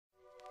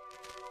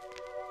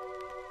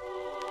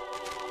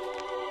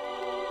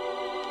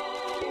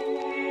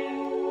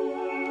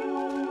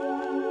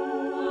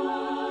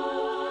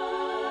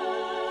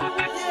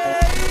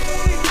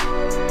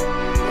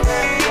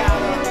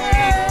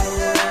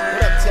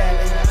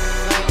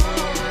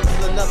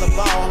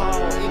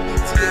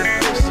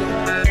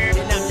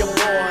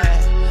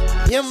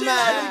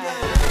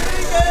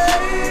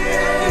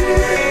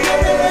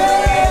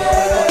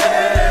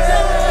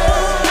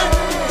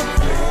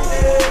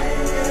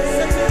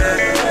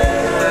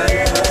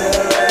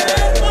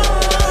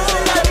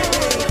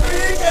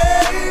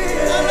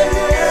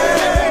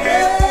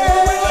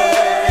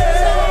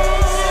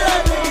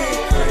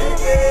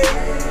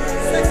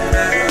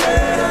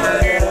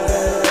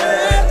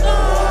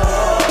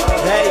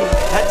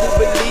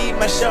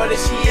Shorty,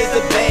 she is the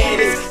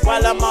baddest.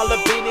 While I'm all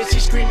up in it, she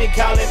screaming,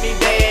 calling me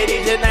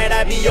daddy. Tonight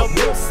I be your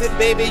Wilson,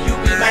 baby, you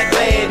be my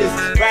Gladys.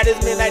 Riders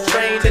midnight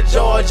train to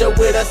Georgia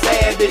with a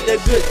savage,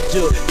 the good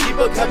judge. Keep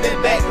her coming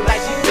back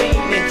like she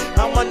fiending.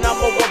 I'm a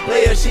 #1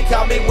 player, she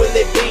call me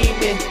Willie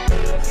Beeman.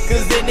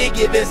 Cause any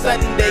given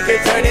Sunday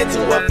could turn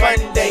into a fun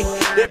day.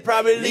 They'll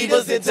probably leave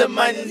us into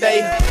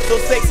Monday. So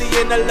sexy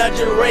in the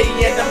lingerie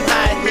and them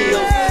high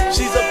heels.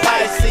 She's a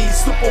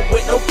Pisces, super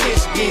with no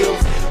fish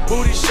gills.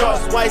 Booty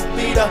shorts, white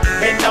beater,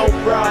 and no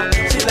bra.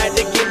 She like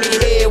to give me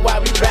head while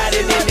we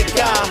riding in the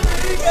car.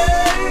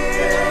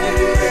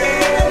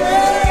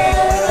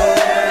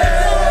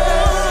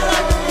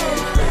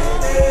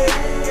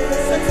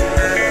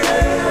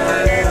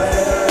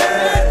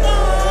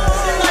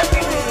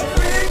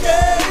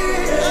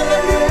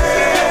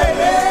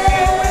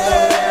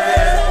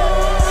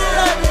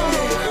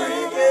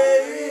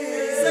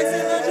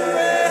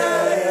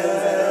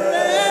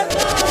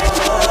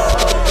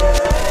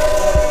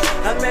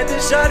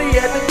 Shorty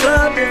at the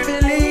club in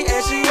Philly,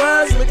 and she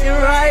was looking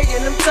right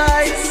in them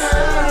tights.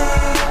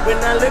 When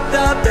I looked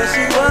up, there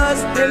she was,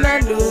 then I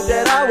knew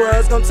that I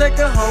was gonna take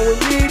her home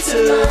with me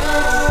too.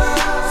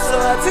 So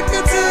I took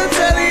her to the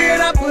telly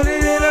and I put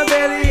it in her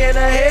belly, and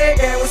her head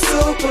game was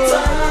super.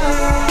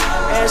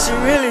 And she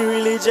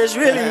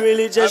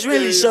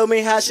really showed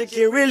me how she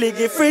can really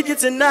get freaky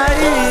tonight.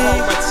 On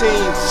my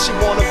team, she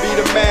wanna be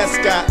the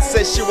mascot.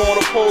 Say she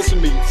wanna pose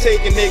with me,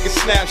 taking nigga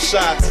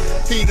snapshots.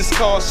 Heed this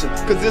caution,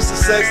 cause this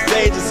is sex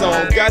danger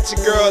zone. Got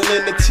your girl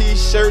in a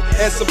t-shirt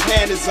and some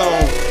panties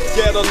on.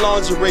 Get her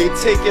lingerie,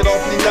 take it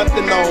off, leave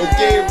nothing on.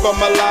 Gave her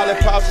my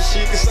lollipop so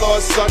she can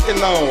start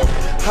sucking on.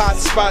 Hot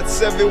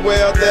spots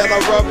everywhere that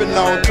I'm rubbing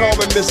on. Call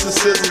me Mr.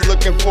 Scissors,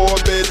 looking for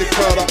a bed to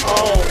cut her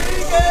on.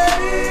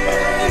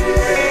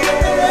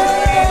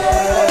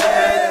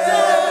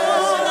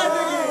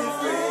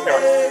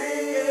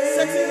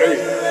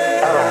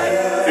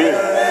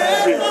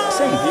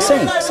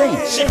 Sing.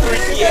 She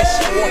freaky as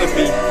she wanna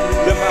be.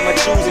 Lil' mama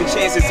choosing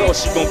chances, or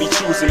she gon' be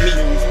choosing me.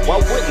 Why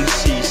wouldn't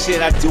she?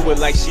 Shit, I do it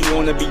like she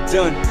wanna be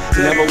done.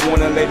 Never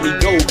wanna let me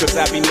go, cause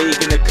I be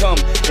making her come.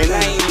 And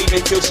I ain't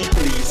leaving till she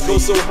please. Go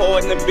so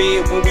hard in the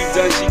bed, when we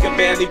done she can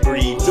barely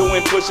breathe.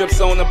 Doing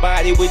push-ups on her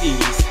body with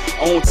ease.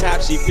 On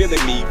top she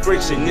feeling me,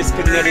 friction, this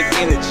kinetic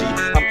energy.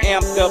 I'm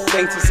amped up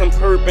thanks to some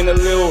perp and a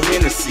little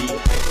Hennessy.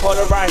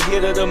 Harder I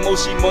hit her, the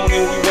most she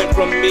moaning. We went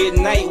from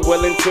midnight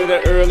well into the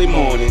early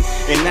morning.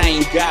 And I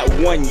ain't got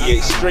one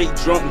yet, straight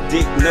drunk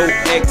dick, no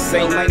ex.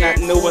 I might not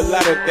know a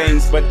lot of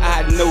things, but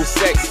I know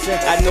sex.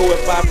 I know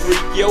if I freak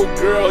your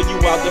girl, you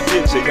out the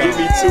picture. Give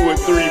me 2 or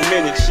 3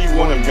 minutes, she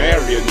wanna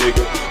marry a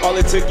nigga. All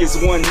it took is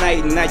one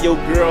night, and now your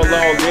girl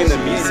all into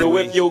me. So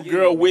if your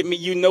girl with me,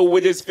 you know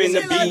what it's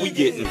finna be, we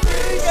getting.